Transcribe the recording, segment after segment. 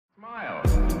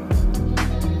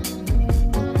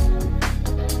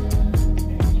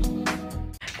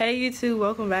Hey YouTube,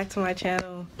 welcome back to my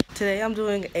channel. Today I'm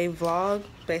doing a vlog.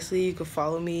 Basically you can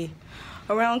follow me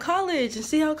around college and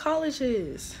see how college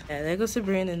is. Yeah, there goes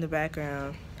Sabrina in the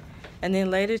background. And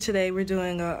then later today we're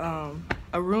doing a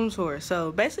room tour.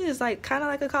 So basically it's like kind of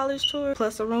like a college tour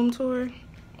plus a room tour.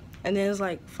 And then it's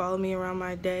like follow me around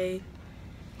my day,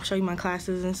 show you my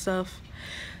classes and stuff.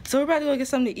 So we're about to go get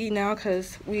something to eat now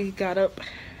because we got up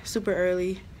super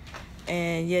early.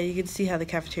 And yeah, you get to see how the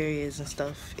cafeteria is and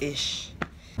stuff-ish.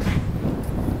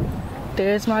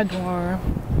 There's my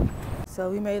dorm. So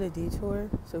we made a detour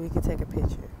so we could take a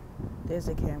picture. There's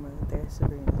the camera. There's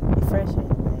Sabrina. You fresh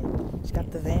anyway. She got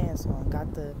the Vans on.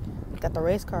 Got the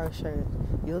race car shirt.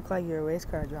 You look like you're a race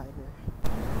car driver.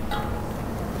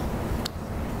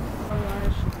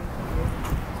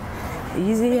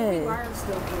 Easy as.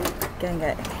 Gang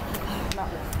gang.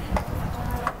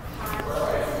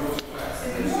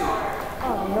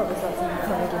 Oh no, it's not something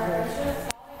here.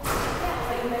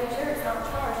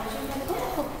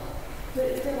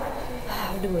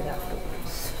 I'll do it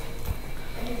afterwards.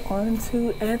 On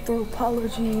to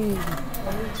anthropology.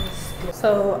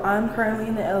 So I'm currently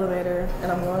in the elevator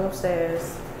and I'm going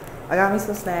upstairs. I got me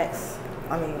some snacks.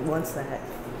 I mean, one snack.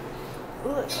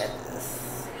 Look at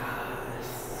this,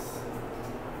 guys.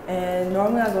 And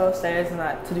normally I go upstairs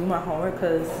and to do my homework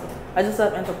because I just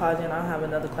left anthropology and I don't have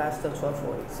another class till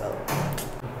 12:40. So,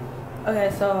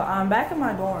 okay, so I'm back in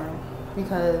my dorm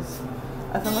because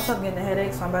I feel myself getting a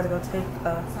headache, so I'm about to go take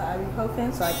some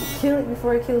ibuprofen so I can kill it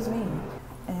before it kills me.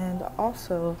 And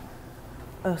also,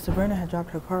 Sabrina had dropped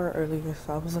her car earlier,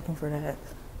 so I was looking for that.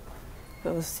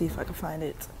 But let's see if I can find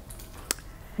it.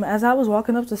 As I was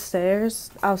walking up the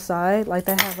stairs outside, like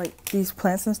they have like these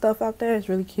plants and stuff out there, it's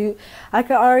really cute. I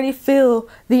could already feel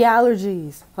the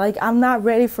allergies. Like I'm not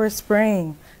ready for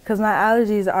spring because my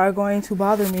allergies are going to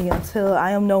bother me until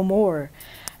I am no more.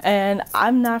 And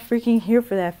I'm not freaking here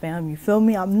for that, fam. You feel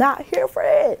me? I'm not here for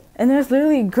it. And there's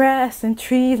literally grass and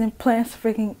trees and plants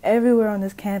freaking everywhere on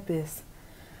this campus.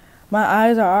 My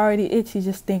eyes are already itchy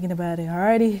just thinking about it. I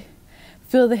already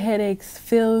feel the headaches,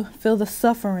 feel the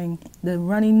suffering, the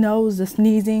runny nose, the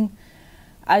sneezing.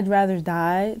 I'd rather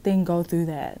die than go through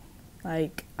that.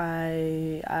 Like,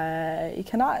 I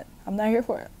cannot. I'm not here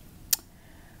for it.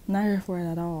 I'm not here for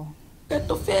it at all. Get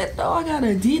the fit though. I got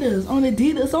Adidas on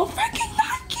freaking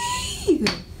Nike.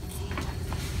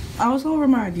 I was gonna wear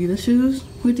my Adidas shoes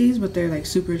with these, but they're like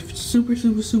super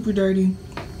dirty.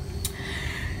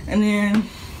 And then,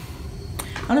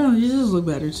 I don't know, these just look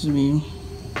better to me.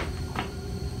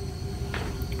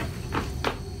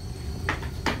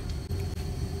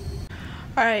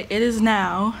 Alright, it is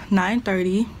now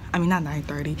 9:30. I mean, not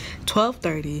 9:30,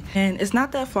 12:30. And it's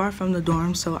not that far from the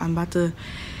dorm, so I'm about to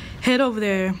head over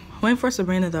there. Waiting for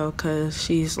Sabrina though, because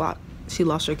she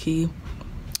lost her key.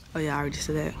 Oh yeah, I already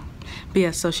said that. But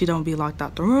yeah, so she don't be locked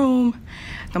out the room.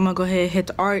 I'm gonna go ahead and hit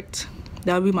the art.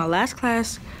 That'll be my last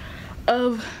class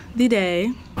of the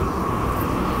day.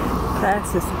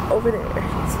 Class is over there.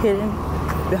 It's hidden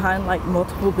behind like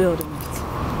multiple buildings.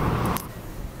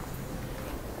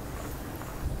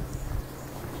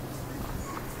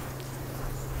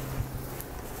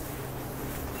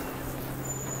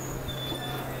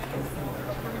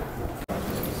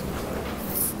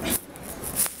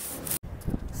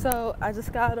 So I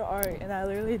just got out of art and I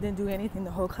literally didn't do anything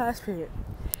the whole class period.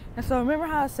 And so remember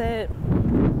how I said,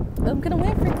 I'm gonna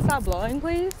win, freaking stop blowing,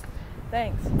 please?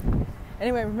 Thanks.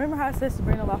 Anyway, remember how I said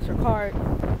Sabrina lost her card?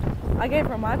 I gave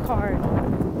her my card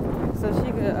so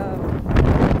she could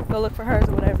go look for hers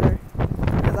or whatever.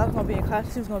 Because I was gonna be in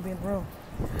class, she was gonna be in the room.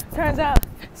 Turns out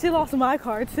she lost my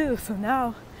card too, so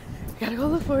now we gotta go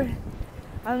look for it.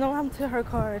 I don't know what happened to her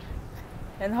card.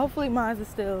 And hopefully mine is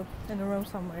still in the room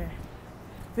somewhere.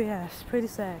 But yeah, it's pretty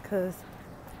sad because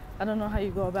I don't know how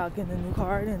you go about getting a new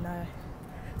card and I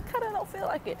kind of don't feel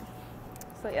like it.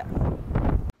 So yeah.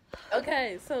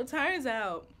 Okay, so turns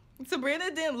out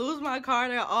Sabrina didn't lose my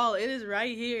card at all. It is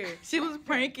right here. She was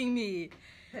pranking me.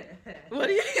 What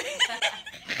do you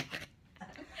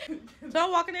So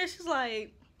I'm walking in, she's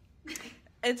like,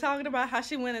 and talking about how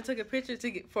she went and took a picture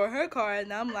for her card.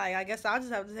 And I'm like, I guess I'll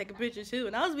just have to take a picture too.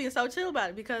 And I was being so chill about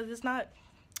it because it's not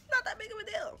that big of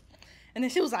a deal. And then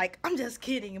she was like, I'm just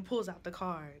kidding, and pulls out the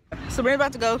card. So we're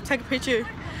about to go take a picture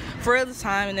for real this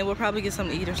time, and then we'll probably get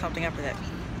something to eat or something after that.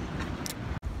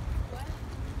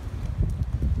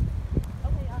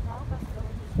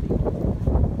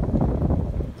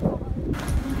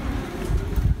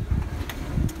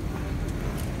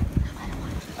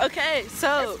 Okay,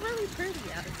 so it's really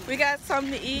pretty out here. We got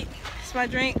something to eat. It's my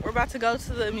drink. We're about to go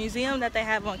to the museum that they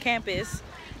have on campus,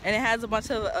 and it has a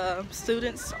bunch of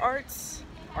students' arts.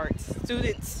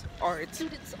 students art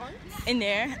in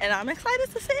there, and I'm excited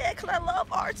to see it because I love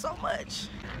art so much.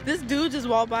 This dude just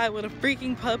walked by with a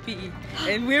freaking puppy,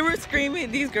 and we were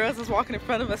screaming. These girls was walking in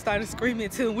front of us started screaming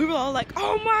too, and we were all like,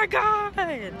 oh my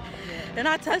god. And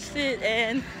I touched it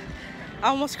and I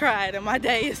almost cried, and my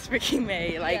day is freaking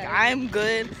made. Like, I'm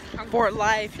good for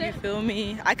life, you feel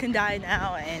me? I can die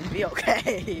now and be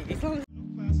okay.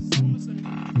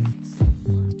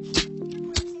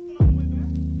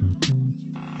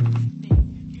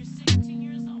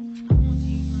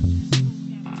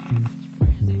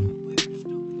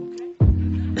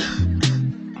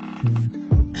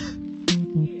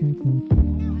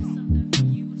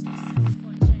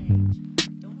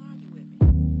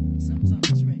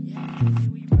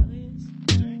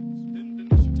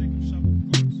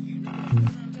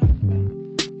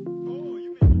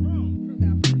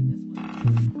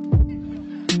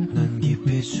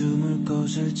 숨을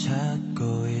곳을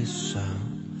찾고 있어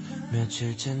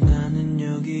며칠째 나는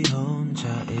여기 혼자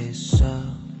있어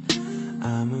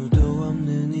아무도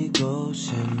없는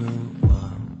이곳에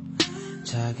누워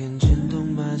작은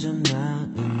진동마저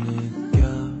나는 느껴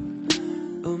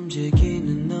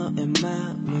움직이는 너의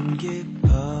마음은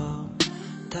깊어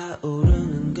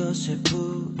타오르는 것에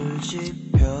불을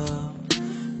지펴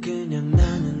그냥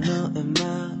나는 너의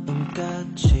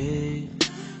마음까지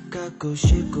갖고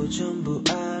싶고 전부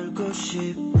알고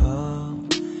싶어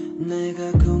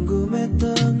내가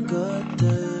궁금했던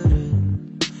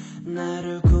것들은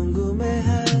나를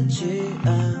궁금해하지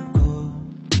않고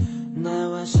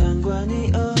나와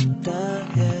상관이 없다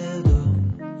해도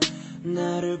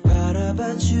나를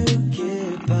바라봐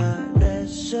주길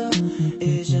바랬어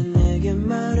이제 내게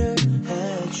말을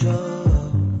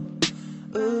해줘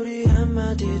우리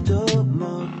한마디도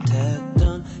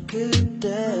못했던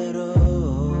그대로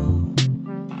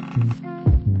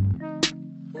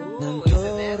난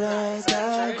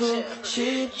돌아가고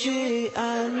싶지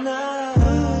않아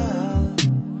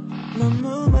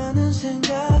너무 많은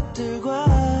생각들과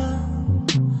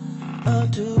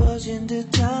어두워진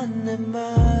듯한 내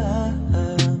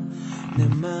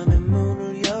맘의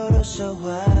문을 열어서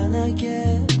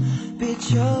환하게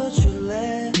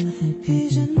비춰줄래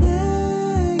이제 내게로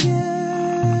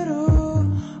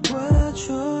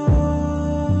와줘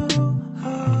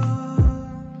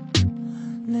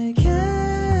내게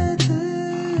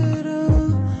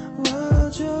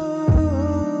들어와줘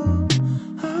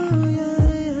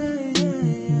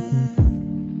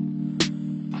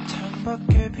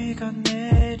창밖에 비가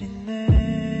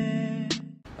내리네.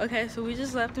 Okay, so we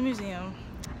just left the museum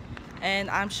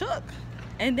and I'm shook,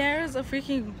 and there's a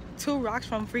freaking 2 rocks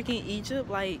from freaking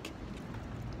Egypt. Like,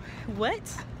 what?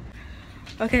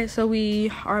 Okay, so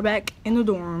we are back in the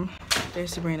dorm.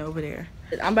 There's Sabrina over there.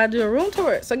 I'm about to do a room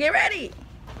tour, so get ready.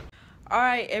 All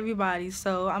right, everybody,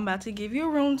 so I'm about to give you a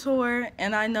room tour,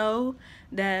 and I know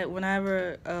that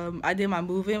whenever I did my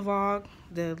move-in vlog,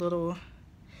 the little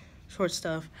short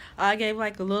stuff, I gave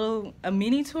like a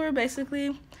mini tour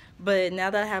basically. But now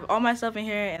that I have all my stuff in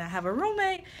here and I have a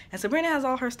roommate and Sabrina has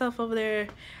all her stuff over there,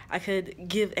 I could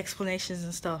give explanations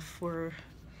and stuff for,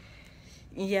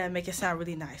 yeah, make it sound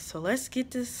really nice. So let's get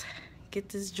this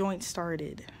joint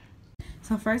started.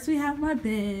 So first we have my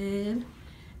bed.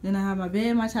 Then I have my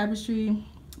bed, my tapestry,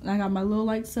 and I got my little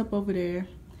lights up over there.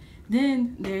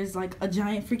 Then there's like a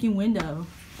giant freaking window.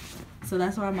 So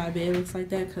that's why my bed looks like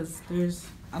that, because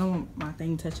I don't want my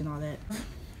thing touching all that.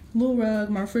 Little rug,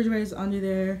 my refrigerator's under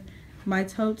there. My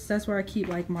totes, that's where I keep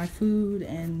like my food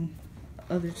and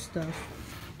other stuff.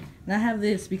 And I have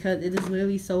this because it is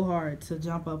literally so hard to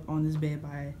jump up on this bed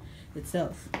by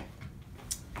itself.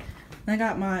 And I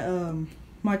got my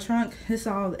my trunk. This is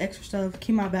all the extra stuff.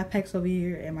 Keep my backpacks over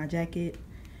here and my jacket,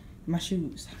 and my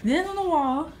shoes. Then on the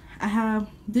wall, I have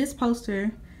this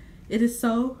poster. It is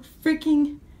so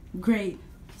freaking great.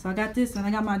 So I got this, and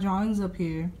I got my drawings up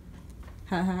here.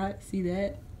 Haha, see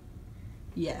that?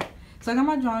 Yeah. So I got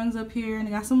my drawings up here, and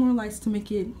I got some more lights to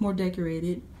make it more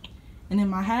decorated. And then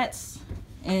my hats,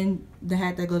 and the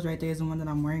hat that goes right there is the one that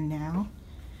I'm wearing now.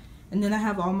 And then I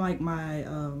have all my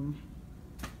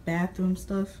bathroom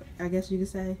stuff, I guess you could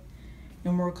say,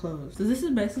 and more clothes. So this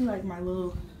is basically like my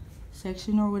little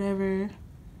section or whatever.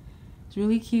 It's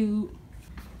really cute.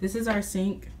 This is our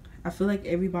sink. I feel like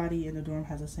everybody in the dorm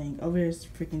has a sink. Over there is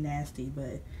freaking nasty,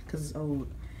 but because it's old.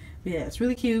 But yeah, it's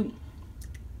really cute.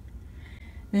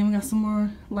 Then we got some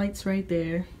more lights right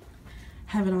there.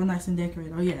 Have it all nice and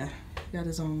decorated. Oh yeah, got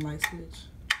his own light switch.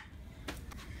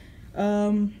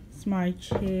 It's my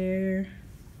chair.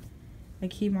 I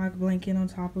keep my blanket on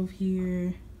top of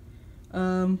here.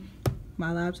 My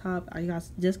laptop,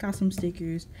 just got some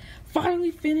stickers.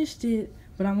 Finally finished it,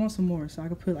 but I want some more, so I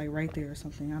could put like right there or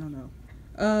something. I don't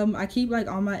know. I keep like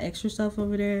all my extra stuff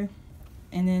over there,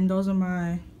 and then those are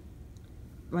my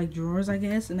like drawers, I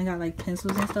guess, and they got like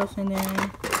pencils and stuff in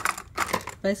there.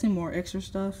 Basically more extra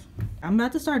stuff. I'm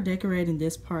about to start decorating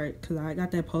this part because I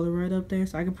got that Polaroid up there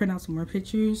so I can print out some more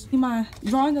pictures. See my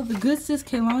drawing of the good sis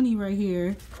Kaylani right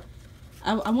here.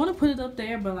 I want to put it up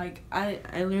there, but like I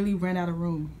literally ran out of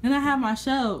room. Then I have my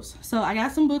shelves. So I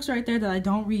got some books right there that I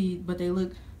don't read, but they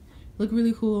look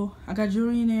really cool. I got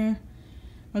jewelry in there,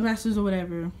 my glasses or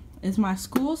whatever. It's my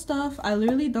school stuff. I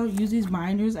literally don't use these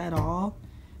binders at all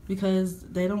because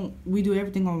we do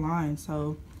everything online.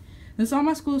 So it's all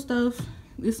my school stuff.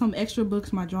 There's some extra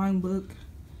books, my drawing book.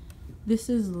 This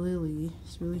is Lily.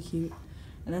 It's really cute.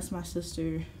 And that's my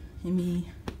sister and me.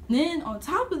 And then on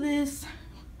top of this,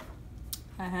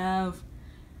 I have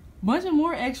a bunch of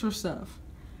more extra stuff.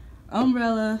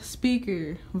 Umbrella,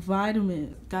 speaker,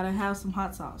 vitamins. Gotta have some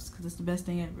hot sauce because it's the best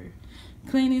thing ever.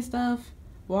 Cleaning stuff,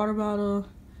 water bottle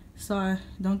so I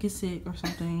don't get sick or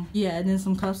something. Yeah, and then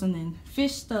some cups and then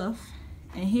fish stuff.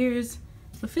 And here's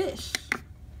the fish.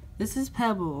 This is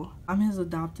Pebble. I'm his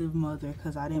adoptive mother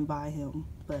because I didn't buy him,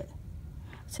 but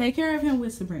take care of him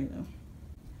with Sabrina.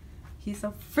 He's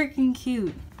so freaking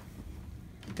cute.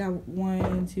 Got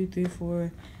 1, 2, 3,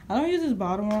 4. I don't use this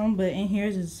bottom one, but in here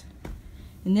is,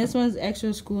 and this one's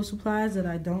extra school supplies that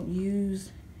I don't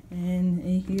use. And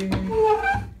in here,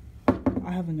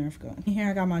 I have a Nerf gun. In here,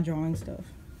 I got my drawing stuff.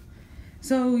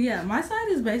 So yeah, my side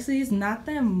is basically, it's not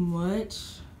that much,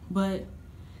 but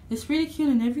it's pretty cute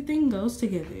and everything goes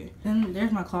together. And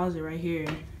there's my closet right here.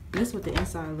 This is what the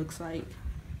inside looks like.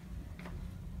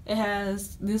 It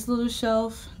has this little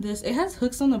shelf. It has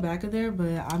hooks on the back of there,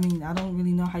 but I mean, I don't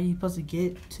really know how you're supposed to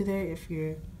get to there if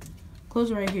your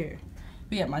clothes are right here.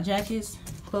 But yeah, my jackets,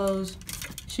 clothes,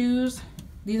 shoes.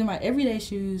 These are my everyday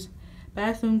shoes.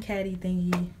 Bathroom caddy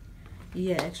thingy.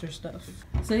 Yeah, extra stuff.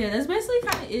 So yeah, that's basically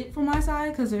kind of it for my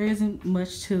side because there isn't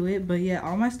much to it. But yeah,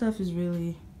 all my stuff is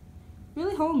really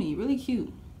homey, really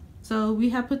cute. So we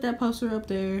have put that poster up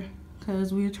there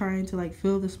because we were trying to like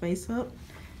fill the space up.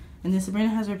 And then Sabrina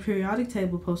has her periodic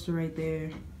table poster right there.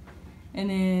 And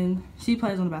then she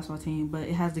plays on the basketball team, but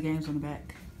it has the games on the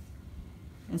back.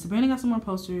 And Sabrina got some more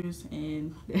posters,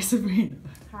 and there's Sabrina.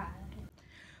 Hi.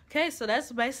 Okay, so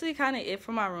that's basically kind of it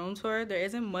for my room tour. There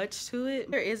isn't much to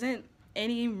it. There isn't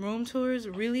any room tours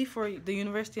really for the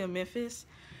University of Memphis.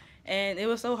 And it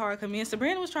was so hard because me and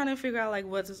Sabrina was trying to figure out like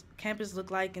what does campus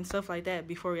look like and stuff like that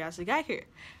before we actually got here.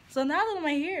 So now that I'm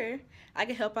here, I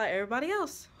can help out everybody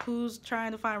else who's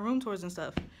trying to find room tours and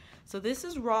stuff. So this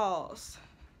is Rawls,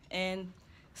 and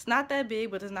it's not that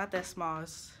big, but it's not that small.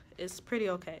 It's pretty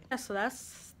okay. Yeah, so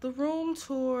that's the room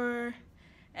tour,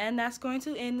 and that's going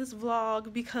to end this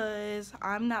vlog because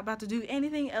I'm not about to do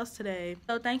anything else today.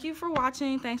 So thank you for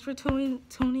watching. Thanks for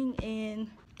tuning in.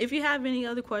 If you have any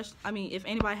other questions, if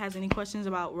anybody has any questions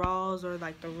about Rawls or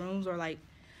like the rooms or like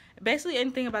basically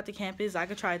anything about the campus, I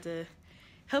could try to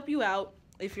help you out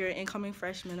if you're an incoming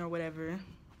freshman or whatever.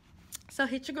 So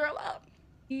hit your girl up.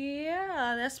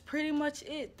 Yeah, that's pretty much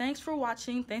it. Thanks for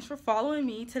watching. Thanks for following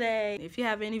me today. If you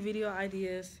have any video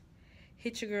ideas,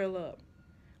 hit your girl up.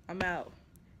 I'm out.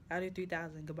 Out of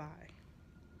 3000. Goodbye.